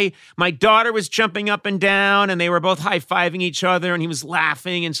funny. And my daughter was jumping up and down, and they were both high-fiving each other, and he was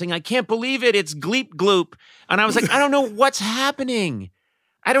laughing and saying, I can't believe it. It's Gleep Gloop. And I was like, I don't know what's happening.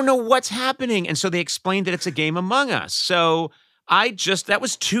 I don't know what's happening. And so they explained that it's a game Among Us. So that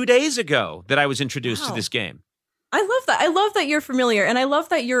was 2 days ago that I was introduced to this game. I love that. I love that you're familiar, and I love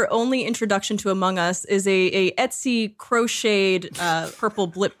that your only introduction to Among Us is a Etsy crocheted purple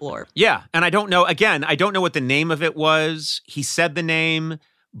blip blorp. Yeah, and I don't know what the name of it was. He said the name,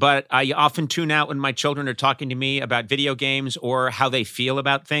 but I often tune out when my children are talking to me about video games or how they feel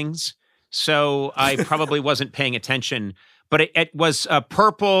about things. So I probably wasn't paying attention, but it was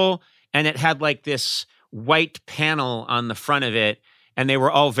purple, and it had like this white panel on the front of it, and they were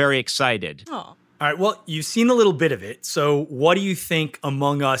all very excited. Oh. All right, well, you've seen a little bit of it. So what do you think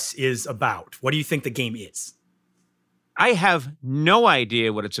Among Us is about? What do you think the game is? I have no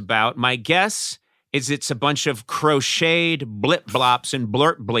idea what it's about. My guess is it's a bunch of crocheted blip blops and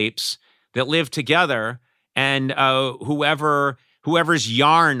blurt bleeps that live together, and whoever's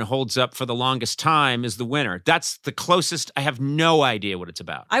yarn holds up for the longest time is the winner. That's the closest. I have no idea what it's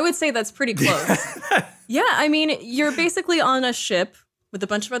about. I would say that's pretty close. Yeah, I mean, you're basically on a ship with a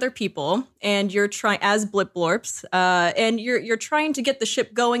bunch of other people, and you're trying as blip blorps, and you're trying to get the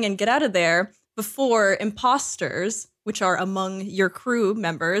ship going and get out of there before imposters, which are among your crew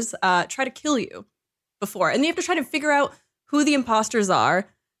members, try to kill you before. And you have to try to figure out who the imposters are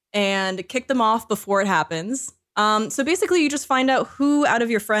and kick them off before it happens. So basically, you just find out who out of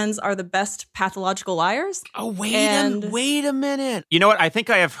your friends are the best pathological liars. Oh, wait a minute. You know what? I think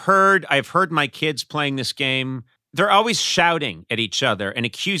I've heard my kids playing this game. They're always shouting at each other and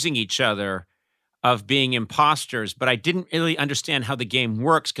accusing each other of being imposters, but I didn't really understand how the game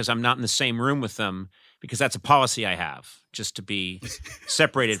works because I'm not in the same room with them, because that's a policy I have, just to be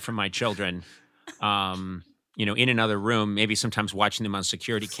separated from my children, in another room, maybe sometimes watching them on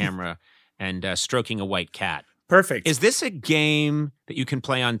security camera and stroking a white cat. Perfect. Is this a game that you can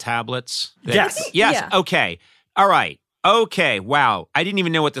play on tablets? Yes. Yes. Yeah. Okay. All right. Okay. Wow. I didn't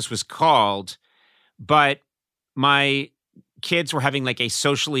even know what this was called, but my kids were having like a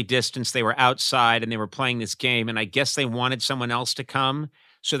socially distanced. They were outside and they were playing this game, and I guess they wanted someone else to come.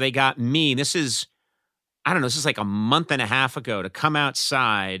 So they got me. This is like a month and a half ago, to come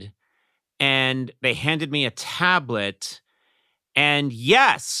outside, and they handed me a tablet. And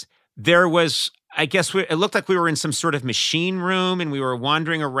yes, there was, I guess it looked like we were in some sort of machine room and we were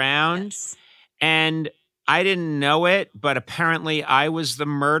wandering around. Yes. And I didn't know it, but apparently I was the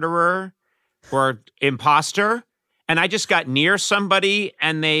murderer or imposter. And I just got near somebody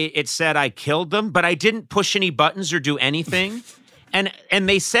and it said I killed them, but I didn't push any buttons or do anything. And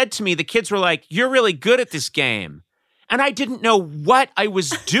they said to me, the kids were like, you're really good at this game. And I didn't know what I was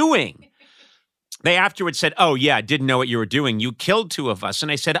doing. They afterwards said, oh yeah, I didn't know what you were doing. You killed two of us.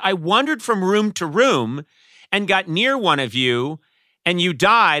 And I said, I wandered from room to room and got near one of you and you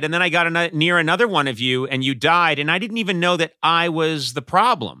died. And then I got near another one of you and you died. And I didn't even know that I was the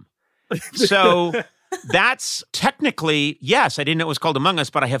problem. So that's technically, yes, I didn't know it was called Among Us,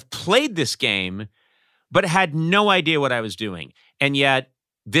 but I have played this game, but had no idea what I was doing. And yet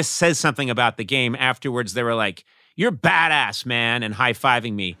this says something about the game. Afterwards, they were like, you're badass, man, and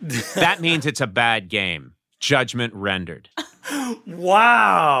high-fiving me. That means it's a bad game. Judgment rendered.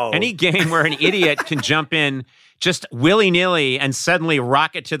 Wow. Any game where an idiot can jump in just willy-nilly and suddenly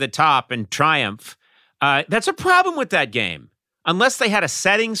rocket to the top and triumph, that's a problem with that game. Unless they had a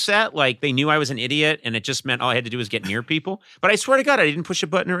setting set, like they knew I was an idiot and it just meant all I had to do was get near people. But I swear to God, I didn't push a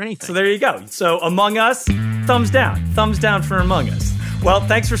button or anything. So there you go. So Among Us, thumbs down. Thumbs down for Among Us. Well,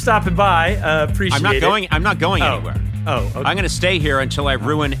 thanks for stopping by. Appreciate it. I'm not going anywhere. Oh, okay. I'm going to stay here until I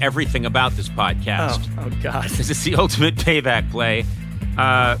ruin everything about this podcast. Oh, God. This is the ultimate payback play.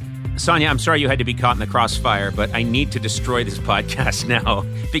 Sonia, I'm sorry you had to be caught in the crossfire, but I need to destroy this podcast now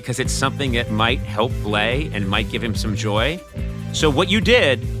because it's something that might help Blay and might give him some joy. So what you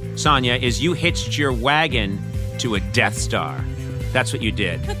did, Sonia, is you hitched your wagon to a Death Star. That's what you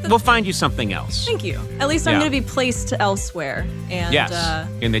did. We'll find you something else. Thank you. At least I'm going to be placed elsewhere. And, yes,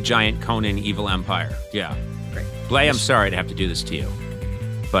 in the giant Conan evil empire. Yeah. Great. Blay, I'm sorry to have to do this to you.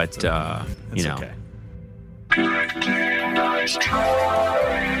 But, you know. Okay.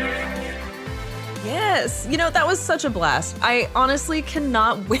 Yes. That was such a blast. I honestly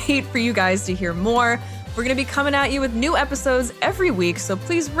cannot wait for you guys to hear more. We're going to be coming at you with new episodes every week, so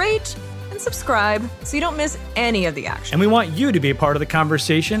please rate and subscribe so you don't miss any of the action. And we want you to be a part of the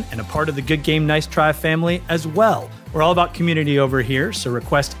conversation and a part of the Good Game Nice Try family as well. We're all about community over here, so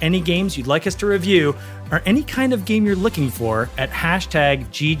request any games you'd like us to review or any kind of game you're looking for at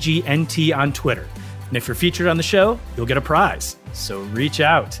 #GGNT on Twitter. And if you're featured on the show, you'll get a prize. So reach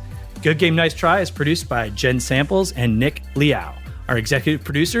out. Good Game Nice Try is produced by Jen Samples and Nick Liao. Our executive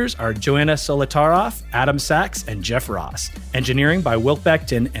producers are Joanna Solitaroff, Adam Sachs, and Jeff Ross. Engineering by Wilt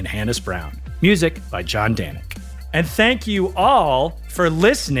Beckton and Hannes Brown. Music by John Danik. And thank you all for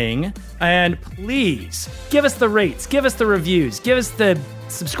listening. And please give us the rates, give us the reviews, give us the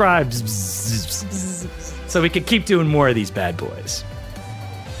subscribes so we can keep doing more of these bad boys.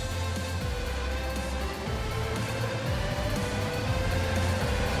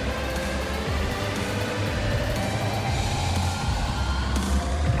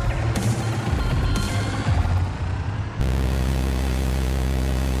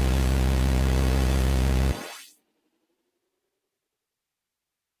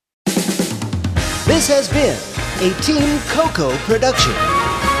 This has been a Team Coco production.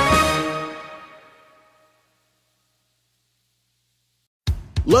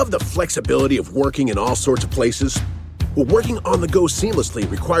 Love the flexibility of working in all sorts of places? Well, working on the go seamlessly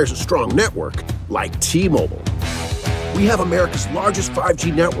requires a strong network like T-Mobile. We have America's largest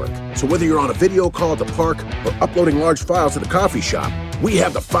 5G network, so whether you're on a video call at the park or uploading large files at the coffee shop, we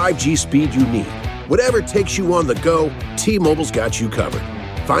have the 5G speed you need. Whatever takes you on the go, T-Mobile's got you covered.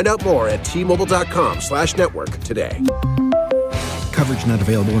 Find out more at T-Mobile.com/network today. Coverage not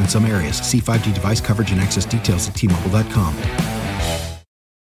available in some areas. See 5G device coverage and access details at T-Mobile.com.